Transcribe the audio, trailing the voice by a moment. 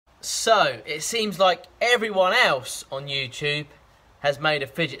So, it seems like everyone else on YouTube has made a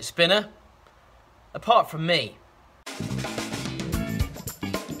fidget spinner, apart from me.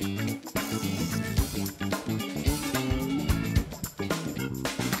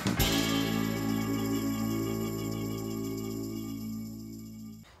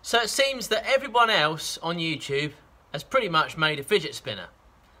 So it seems that everyone else on YouTube has pretty much made a fidget spinner.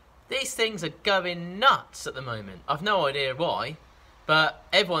 These things are going nuts at the moment. I've no idea why, but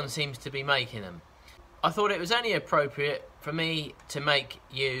everyone seems to be making them. I thought it was only appropriate for me to make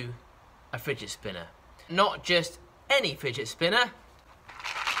you a fidget spinner. Not just any fidget spinner,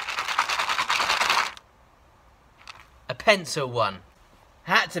 a pencil one.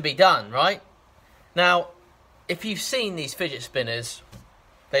 Had to be done, right? Now, if you've seen these fidget spinners,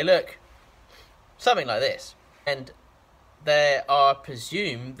 they look something like this, and they are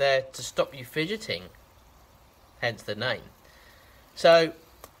presumed there to stop you fidgeting, hence the name. So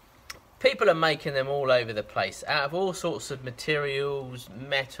people are making them all over the place, out of all sorts of materials,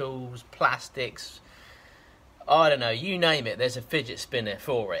 metals, plastics, I don't know, you name it, there's a fidget spinner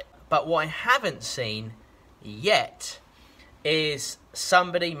for it. But what I haven't seen yet is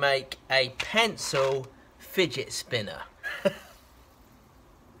somebody make a pencil fidget spinner.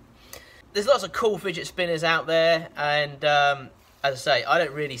 There's lots of cool fidget spinners out there, and as I say, I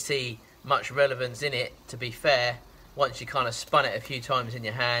don't really see much relevance in it, to be fair. Once you kind of spun it a few times in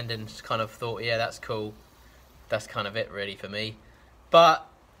your hand and just kind of thought, yeah, that's cool. That's kind of it really for me. But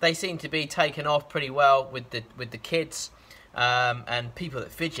they seem to be taken off pretty well with the kids and people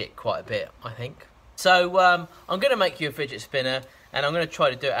that fidget quite a bit, I think. So I'm going to make you a fidget spinner, and I'm going to try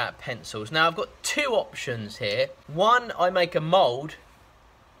to do it out of pencils. Now I've got two options here. One, I make a mould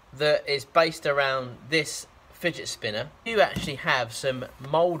that is based around this fidget spinner. You actually have some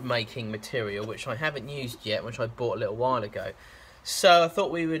mould making material which I haven't used yet, which I bought a little while ago. So I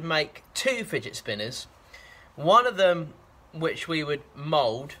thought we would make two fidget spinners. One of them which we would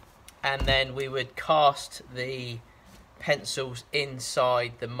mould, and then we would cast the pencils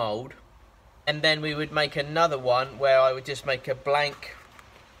inside the mould. And then we would make another one where I would just make a blank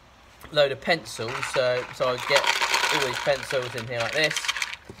load of pencils. So I'd get all these pencils in here like this.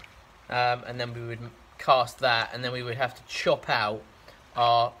 And then we would cast that, and then we would have to chop out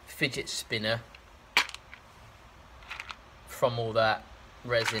our fidget spinner from all that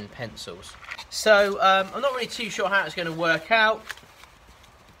resin pencils. So I'm not really too sure how it's going to work out.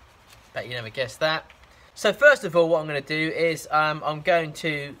 Bet you never guessed that. So first of all, what I'm going to do is I'm going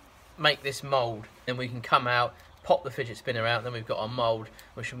to make this mould, and we can come out, pop the fidget spinner out, and then we've got our mould,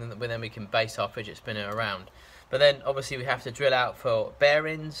 which then we can base our fidget spinner around. But then obviously we have to drill out for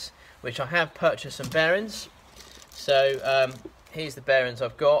bearings, which I have purchased some bearings. So here's the bearings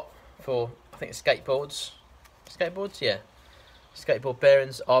I've got for, I think it's skateboards. Skateboards, yeah. Skateboard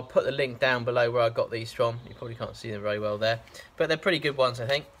bearings. I'll put the link down below where I got these from. You probably can't see them very well there, but they're pretty good ones, I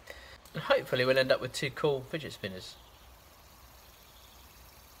think. And hopefully we'll end up with two cool fidget spinners.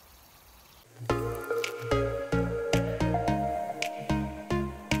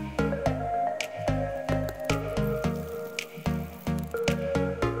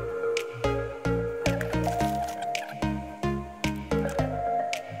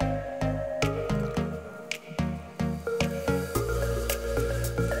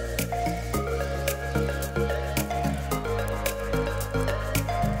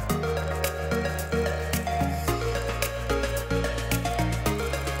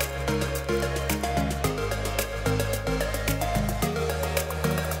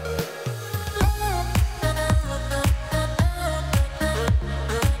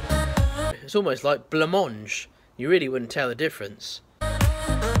 It's almost like blancmange. You really wouldn't tell the difference.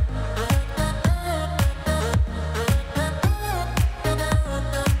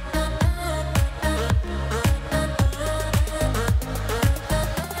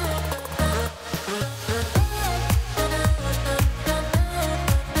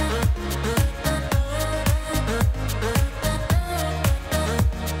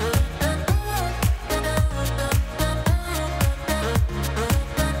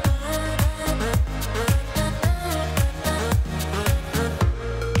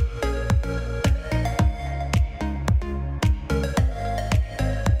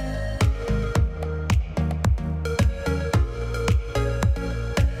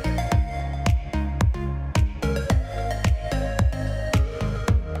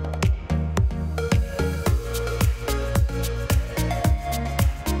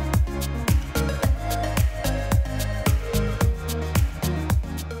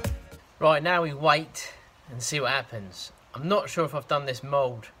 Right, now we wait and see what happens. I'm not sure if I've done this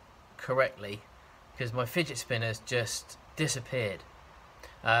mould correctly because my fidget spinner's just disappeared.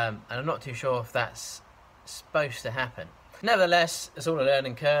 and I'm not too sure if that's supposed to happen. Nevertheless, it's all a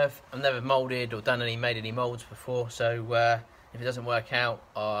learning curve. I've never made any moulds before, so if it doesn't work out,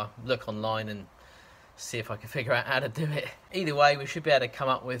 I'll look online and see if I can figure out how to do it. Either way, we should be able to come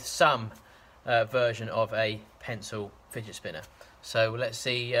up with some version of a pencil fidget spinner. So let's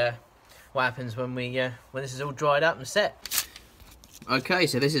see what happens when this is all dried up and set. Okay,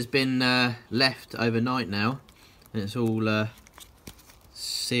 so this has been left overnight now, and it's all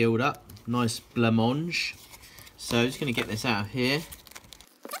sealed up, nice blancmange. So I'm just going to get this out of here.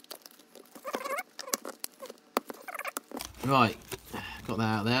 Right, got that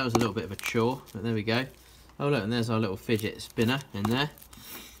out there. It was a little bit of a chore, but there we go. Oh look, and there's our little fidget spinner in there.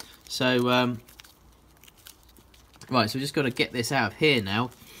 So right, so we just got to get this out of here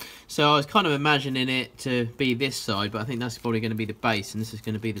now. So I was kind of imagining it to be this side, but I think that's probably going to be the base, and this is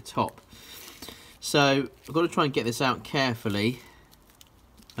going to be the top. So I've got to try and get this out carefully.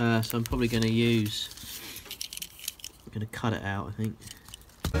 So I'm probably going to I'm going to cut it out, I think.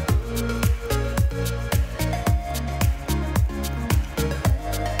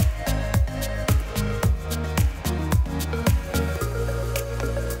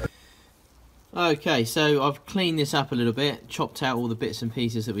 Okay, so I've cleaned this up a little bit, chopped out all the bits and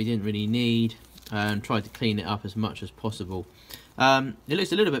pieces that we didn't really need, and tried to clean it up as much as possible. It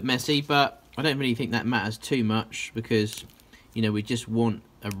looks a little bit messy, but I don't really think that matters too much, because, you know, we just want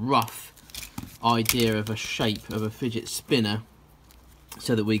a rough idea of a shape of a fidget spinner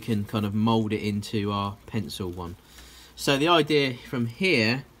so that we can kind of mould it into our pencil one. So the idea from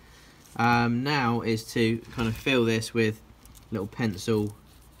here now is to kind of fill this with little pencils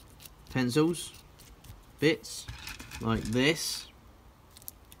bits like this,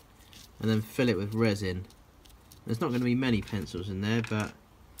 and then fill it with resin. There's not going to be many pencils in there, but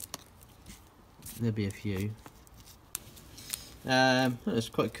there'll be a few. That's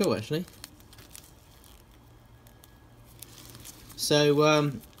quite cool actually.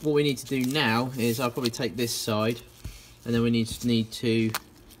 So what we need to do now is I'll probably take this side, and then we need to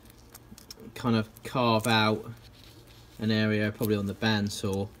kind of carve out an area, probably on the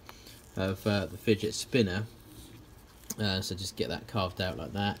bandsaw, of the fidget spinner. So just get that carved out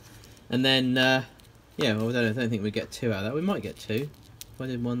like that, and then yeah, well, I don't think we get two out of that. We might get two. If I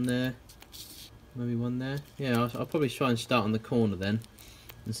did one there, maybe one there. Yeah, I'll probably try and start on the corner then,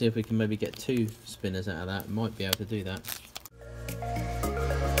 and see if we can maybe get two spinners out of that. Might be able to do that.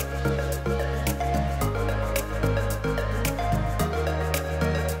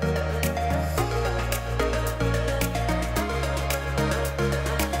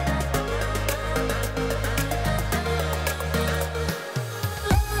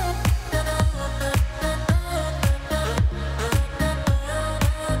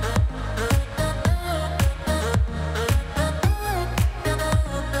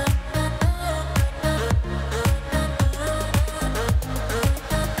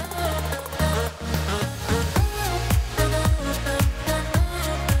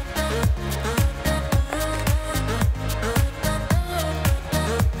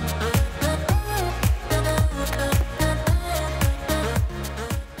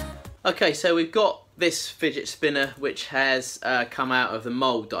 Okay, so we've got this fidget spinner which has come out of the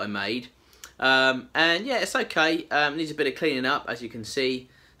mould that I made, and yeah, it's okay. It needs a bit of cleaning up, as you can see.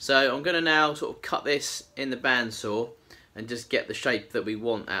 So I'm going to now sort of cut this in the bandsaw and just get the shape that we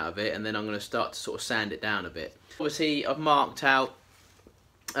want out of it, and then I'm going to start to sort of sand it down a bit. Obviously I've marked out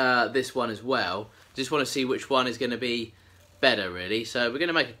this one as well. Just want to see which one is going to be better really. So we're going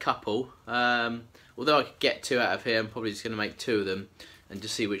to make a couple. Although I could get two out of here, I'm probably just going to make two of them and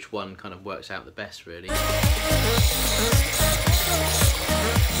just see which one kind of works out the best really.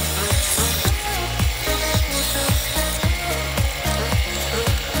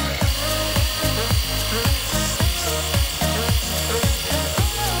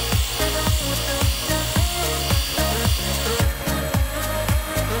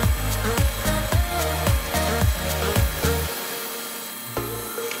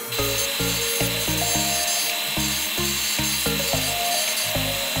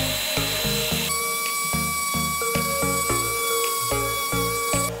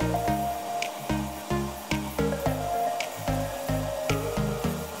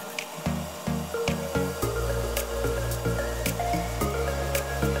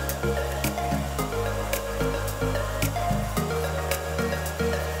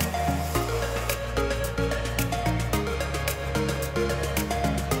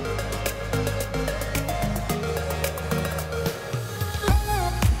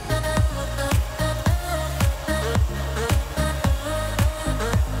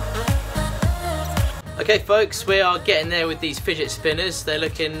 Okay folks, we are getting there with these fidget spinners. They're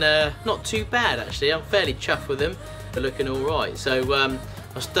looking not too bad actually. I'm fairly chuffed with them. They're looking alright. So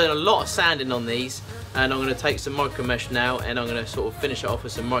I've done a lot of sanding on these, and I'm going to take some micro mesh now, and I'm going to sort of finish it off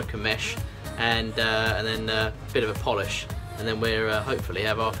with some micro mesh and then a bit of a polish, and then we'll hopefully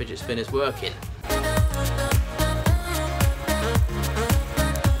have our fidget spinners working.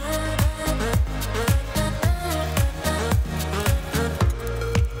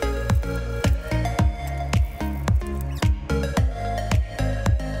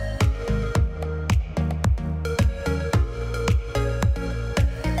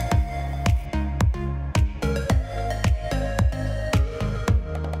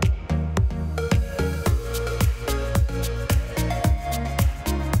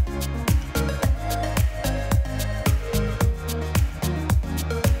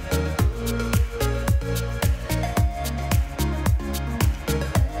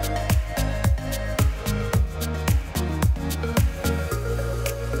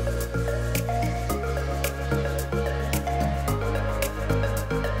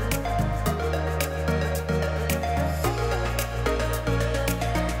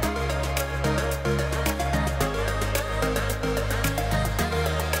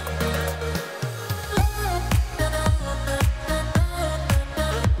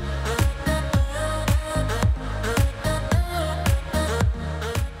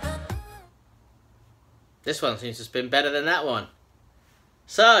 This one seems to spin better than that one.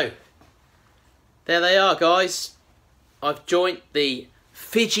 So, there they are guys. I've joined the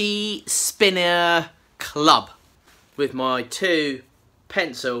Fidget Spinner Club with my 2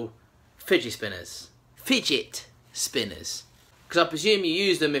 pencil fidget spinners. Fidget spinners. Because I presume you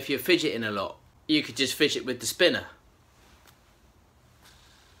use them if you're fidgeting a lot. You could just fidget with the spinner.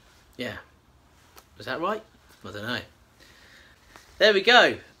 Yeah. Was that right? I don't know. There we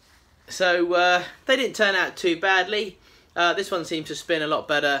go. So they didn't turn out too badly. This one seems to spin a lot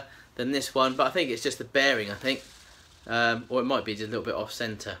better than this one, but I think it's just the bearing, I think. Or it might be just a little bit off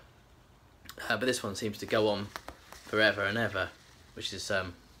centre. But this one seems to go on forever and ever, which is, I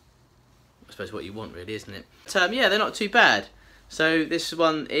suppose, what you want really, isn't it? But, yeah, they're not too bad. So this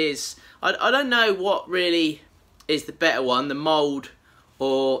one is, I don't know what really is the better one, the mould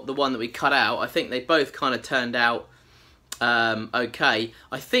or the one that we cut out. I think they both kind of turned out okay.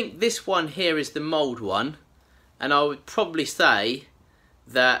 I think this one here is the mould one, and I would probably say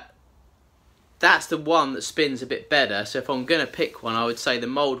that that's the one that spins a bit better. So if I'm going to pick one, I would say the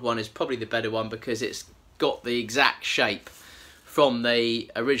mould one is probably the better one because it's got the exact shape from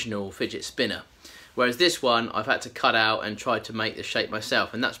the original fidget spinner. Whereas this one I've had to cut out and try to make the shape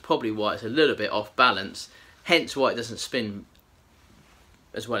myself, and that's probably why it's a little bit off balance, hence why it doesn't spin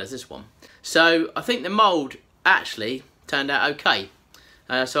as well as this one. So I think the mould actually turned out okay.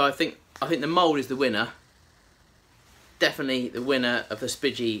 So I think the mould is the winner. Definitely the winner of the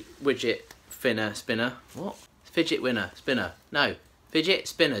Widget Spinner. What? Fidget winner, spinner. No, fidget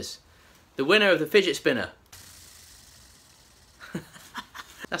spinners. The winner of the fidget spinner.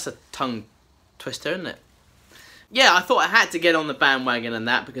 That's a tongue twister, isn't it? Yeah, I thought I had to get on the bandwagon and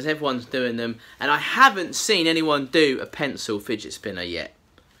that because everyone's doing them, and I haven't seen anyone do a pencil fidget spinner yet.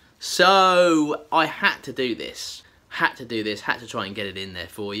 So I had to do this. Had to try and get it in there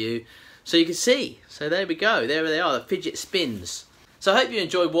for you so you can see. So there we go, there they are, the fidget spins. So I hope you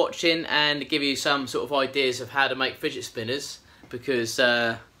enjoyed watching and give you some sort of ideas of how to make fidget spinners, because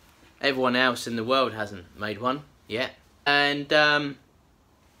everyone else in the world hasn't made one yet, and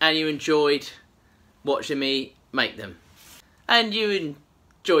you enjoyed watching me make them, and you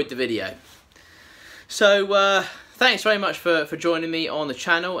enjoyed the video. So thanks very much for joining me on the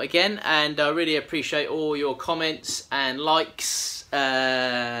channel again, and I really appreciate all your comments and likes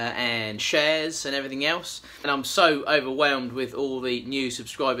and shares and everything else. And I'm so overwhelmed with all the new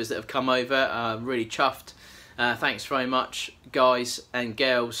subscribers that have come over. I'm really chuffed. Thanks very much guys and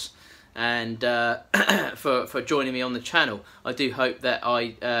girls, and for joining me on the channel. I do hope that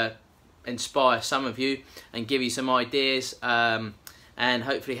I inspire some of you and give you some ideas, and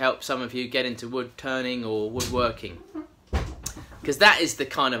hopefully help some of you get into wood turning or woodworking, because that is the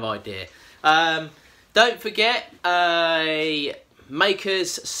kind of idea. Don't forget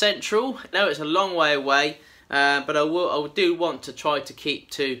Makers Central. I know it's a long way away, but I do want to try to keep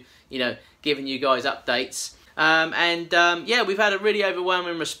to, you know, giving you guys updates. Yeah, we've had a really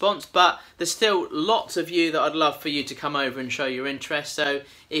overwhelming response, but there's still lots of you that I'd love for you to come over and show your interest. So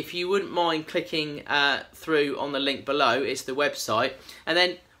if you wouldn't mind clicking through on the link below, it's the website. And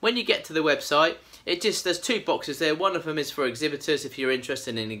then when you get to the website, there's 2 boxes there. One of them is for exhibitors if you're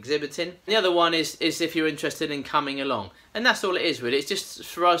interested in exhibiting. The other one is if you're interested in coming along. And that's all it is really. It's just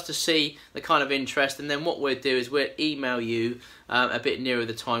for us to see the kind of interest, and then what we'll do is we'll email you a bit nearer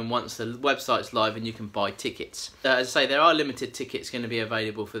the time once the website's live and you can buy tickets. As I say, there are limited tickets going to be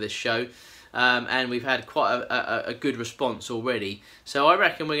available for this show. And we've had quite a good response already. So I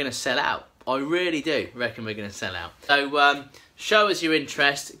reckon we're going to sell out. I really do reckon we're going to sell out. So show us your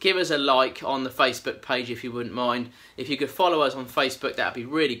interest. Give us a like on the Facebook page if you wouldn't mind. If you could follow us on Facebook, that would be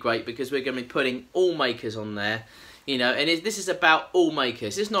really great, because we're going to be putting all makers on there. You know, and this is about all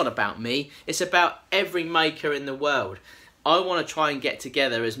makers. It's not about me. It's about every maker in the world. I want to try and get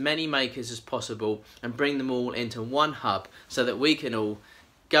together as many makers as possible and bring them all into one hub so that we can all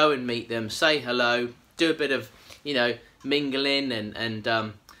go and meet them, say hello, do a bit of, you know, mingling, and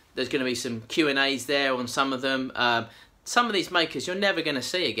there's going to be some Q&As there on some of them. Some of these makers you're never going to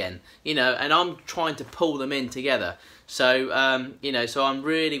see again, you know, and I'm trying to pull them in together. So, you know, so I'm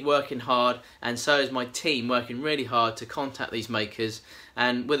really working hard, and so is my team working really hard to contact these makers,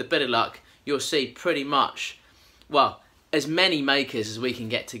 and with a bit of luck, you'll see pretty much, well, as many makers as we can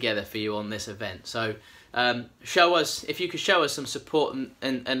get together for you on this event. So show us, if you could show us some support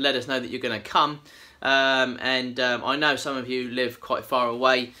and let us know that you're going to come. I know some of you live quite far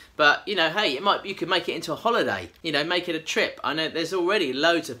away, but you know, hey, you could make it into a holiday, you know, make it a trip. I know there's already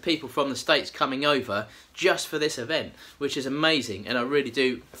loads of people from the States coming over just for this event, which is amazing, and I really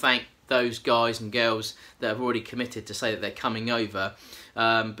do thank those guys and girls that have already committed to say that they're coming over,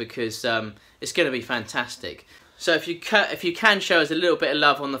 because it's going to be fantastic. So if you can show us a little bit of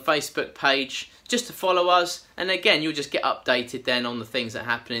love on the Facebook page, just to follow us, and again, you'll just get updated then on the things that are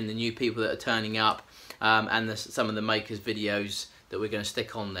happening, the new people that are turning up, and some of the makers videos that we're going to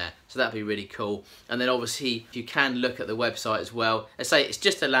stick on there. So that'd be really cool. And then obviously, if you can look at the website as well. I say it's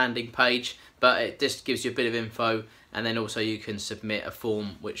just a landing page, but it just gives you a bit of info, and then also you can submit a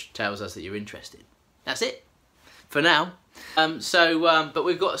form which tells us that you're interested. That's it for now. But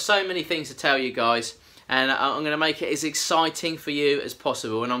we've got so many things to tell you guys, and I'm going to make it as exciting for you as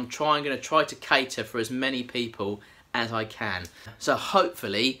possible, and I'm going to try to cater for as many people as I can. So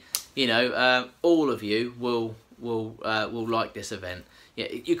hopefully, you know, all of you will like this event. Yeah,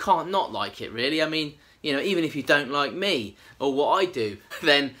 you can't not like it, really. I mean, you know, even if you don't like me or what I do,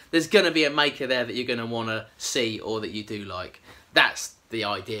 then there's going to be a maker there that you're going to want to see or that you do like. That's the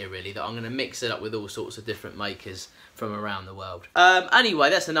idea, really, that I'm going to mix it up with all sorts of different makers from around the world. Anyway,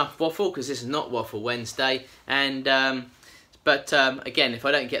 that's enough waffle, because this is not Waffle Wednesday, and again, if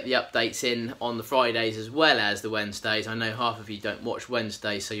I don't get the updates in on the Fridays as well as the Wednesdays, I know half of you don't watch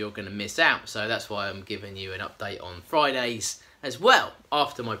Wednesdays, so you're going to miss out. So that's why I'm giving you an update on Fridays as well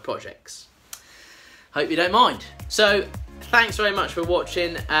after my projects. Hope you don't mind. So thanks very much for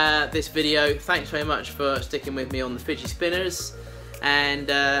watching this video. Thanks very much for sticking with me on the fidget spinners, and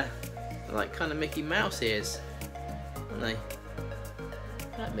like kind of Mickey Mouse ears, aren't they?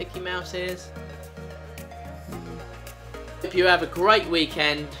 Like Mickey Mouse ears. Hope you have a great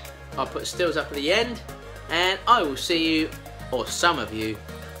weekend. I'll put stills up at the end, and I will see you, or some of you,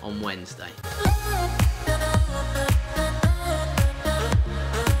 on Wednesday.